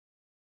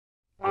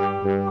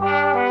Hello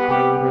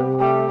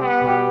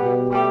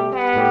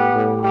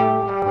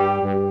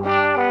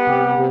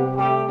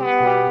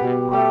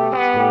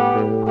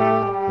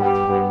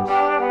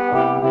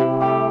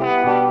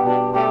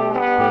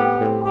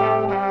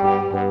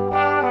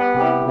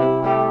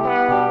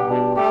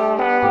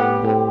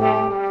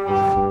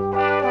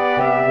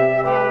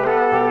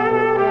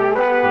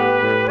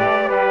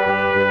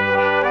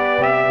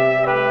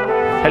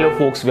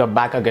folks, we are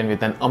back again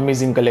with an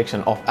amazing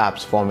collection of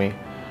apps for me.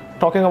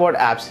 Talking about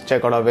apps,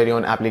 check out our very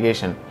own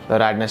application, the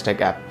Radness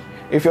Tech app.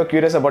 If you're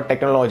curious about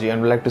technology and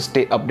would like to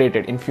stay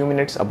updated in few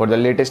minutes about the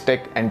latest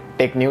tech and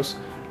tech news,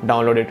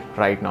 download it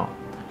right now.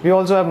 We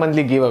also have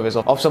monthly giveaways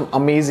of some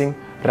amazing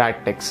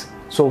rad techs.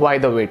 So why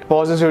the wait?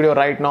 Pause this video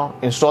right now,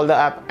 install the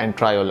app and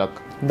try your luck.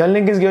 The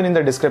link is given in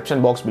the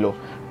description box below.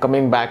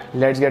 Coming back,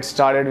 let's get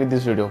started with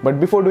this video.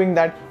 But before doing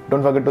that,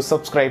 don't forget to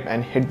subscribe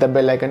and hit the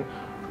bell icon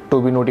to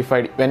be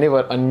notified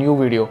whenever a new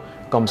video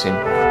comes in.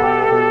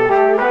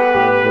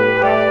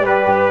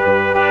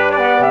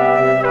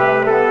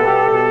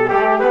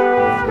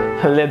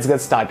 Let's get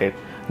started.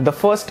 The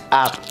first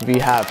app we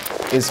have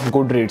is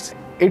Goodreads.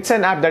 It's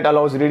an app that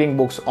allows reading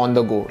books on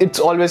the go. It's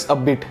always a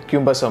bit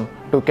cumbersome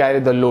to carry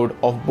the load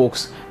of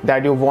books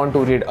that you want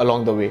to read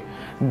along the way.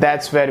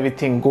 That's where we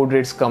think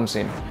Goodreads comes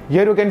in.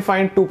 Here you can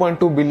find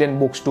 2.2 billion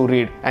books to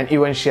read and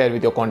even share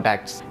with your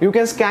contacts. You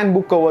can scan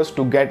book covers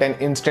to get an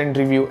instant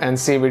review and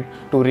save it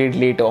to read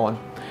later on.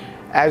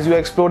 As you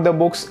explore the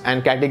books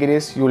and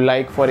categories you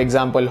like, for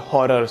example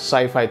horror,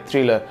 sci-fi,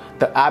 thriller,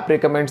 the app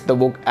recommends the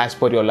book as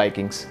per your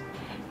likings.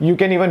 You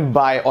can even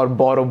buy or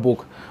borrow a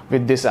book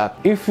with this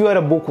app. If you are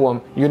a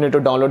bookworm, you need to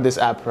download this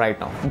app right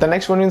now. The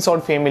next one will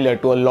sound familiar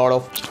to a lot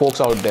of folks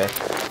out there,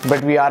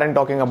 but we aren't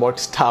talking about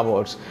Star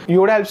Wars.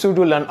 Yoda helps you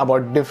to learn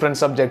about different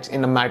subjects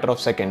in a matter of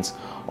seconds.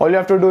 All you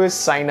have to do is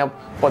sign up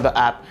for the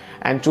app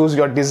and choose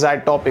your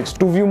desired topics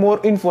to view more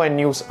info and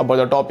news about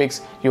the topics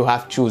you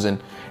have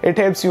chosen. It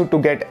helps you to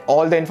get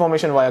all the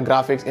information via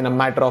graphics in a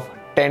matter of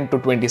 10 to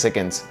 20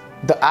 seconds.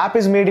 The app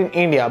is made in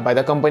India by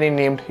the company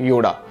named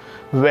Yoda.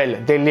 Well,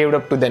 they lived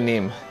up to the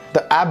name.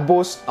 The app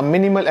boasts a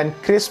minimal and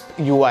crisp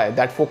UI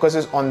that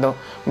focuses on the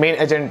main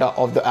agenda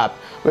of the app,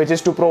 which is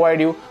to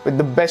provide you with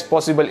the best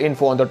possible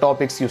info on the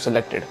topics you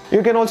selected.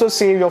 You can also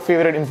save your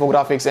favorite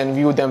infographics and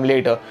view them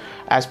later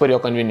as per your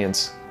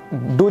convenience.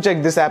 Do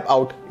check this app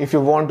out if you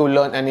want to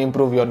learn and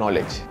improve your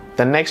knowledge.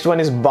 The next one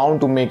is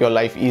bound to make your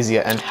life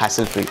easier and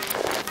hassle-free.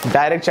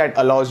 DirectChat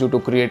allows you to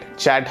create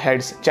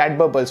ChatHeads, chat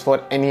bubbles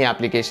for any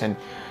application.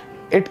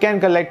 It can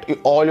collect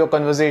all your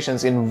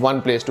conversations in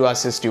one place to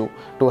assist you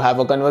to have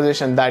a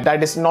conversation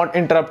that is not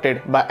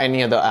interrupted by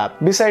any other app.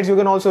 Besides, you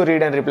can also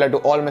read and reply to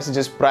all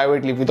messages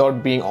privately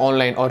without being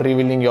online or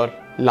revealing your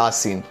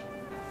last scene.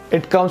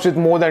 It comes with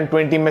more than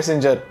 20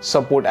 messenger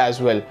support as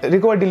well.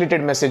 Recover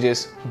deleted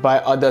messages by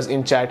others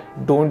in chat.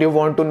 Don't you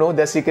want to know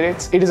their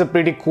secrets? It is a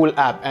pretty cool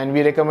app and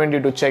we recommend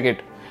you to check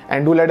it.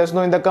 And do let us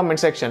know in the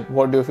comment section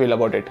what do you feel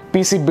about it.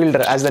 PC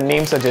Builder, as the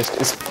name suggests,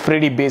 is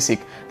pretty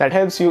basic. That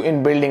helps you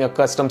in building a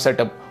custom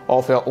setup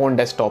of your own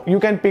desktop. You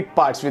can pick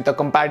parts with a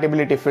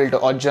compatibility filter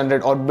or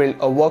generate or build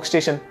a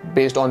workstation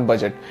based on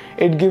budget.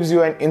 It gives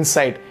you an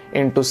insight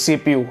into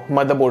CPU,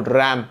 motherboard,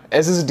 RAM,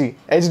 SSD,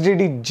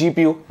 HDD,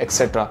 GPU,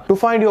 etc. to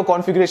find your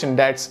configuration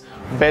that's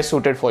best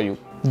suited for you.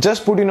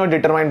 Just put in your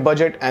determined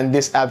budget and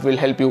this app will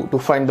help you to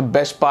find the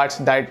best parts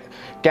that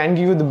can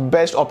give you the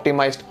best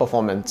optimized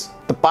performance.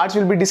 The parts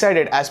will be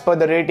decided as per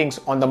the ratings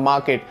on the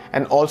market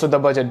and also the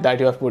budget that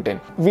you have put in,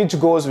 which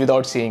goes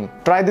without saying.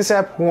 Try this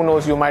app, who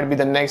knows, you might be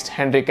the next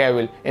Henry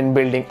Cavill in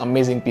building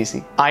amazing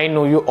PC. I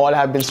know you all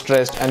have been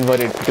stressed and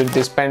worried due to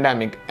this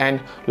pandemic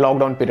and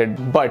lockdown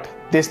period, but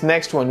this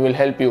next one will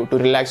help you to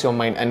relax your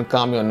mind and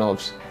calm your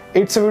nerves.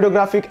 It's a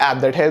videographic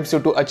app that helps you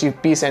to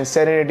achieve peace and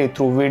serenity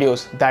through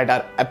videos that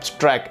are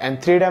abstract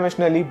and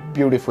three-dimensionally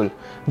beautiful.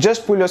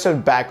 Just pull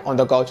yourself back on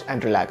the couch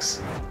and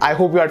relax. I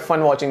hope you had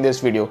fun watching this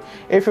video.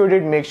 If you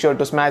did, make sure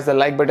to smash the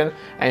like button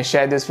and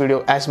share this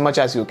video as much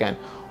as you can.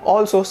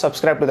 Also,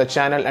 subscribe to the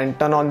channel and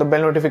turn on the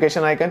bell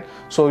notification icon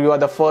so you are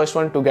the first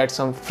one to get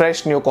some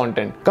fresh new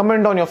content.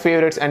 Comment on your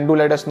favorites and do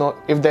let us know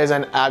if there's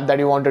an app that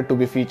you wanted to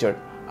be featured.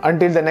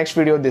 Until the next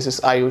video, this is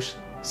Ayush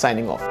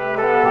signing off.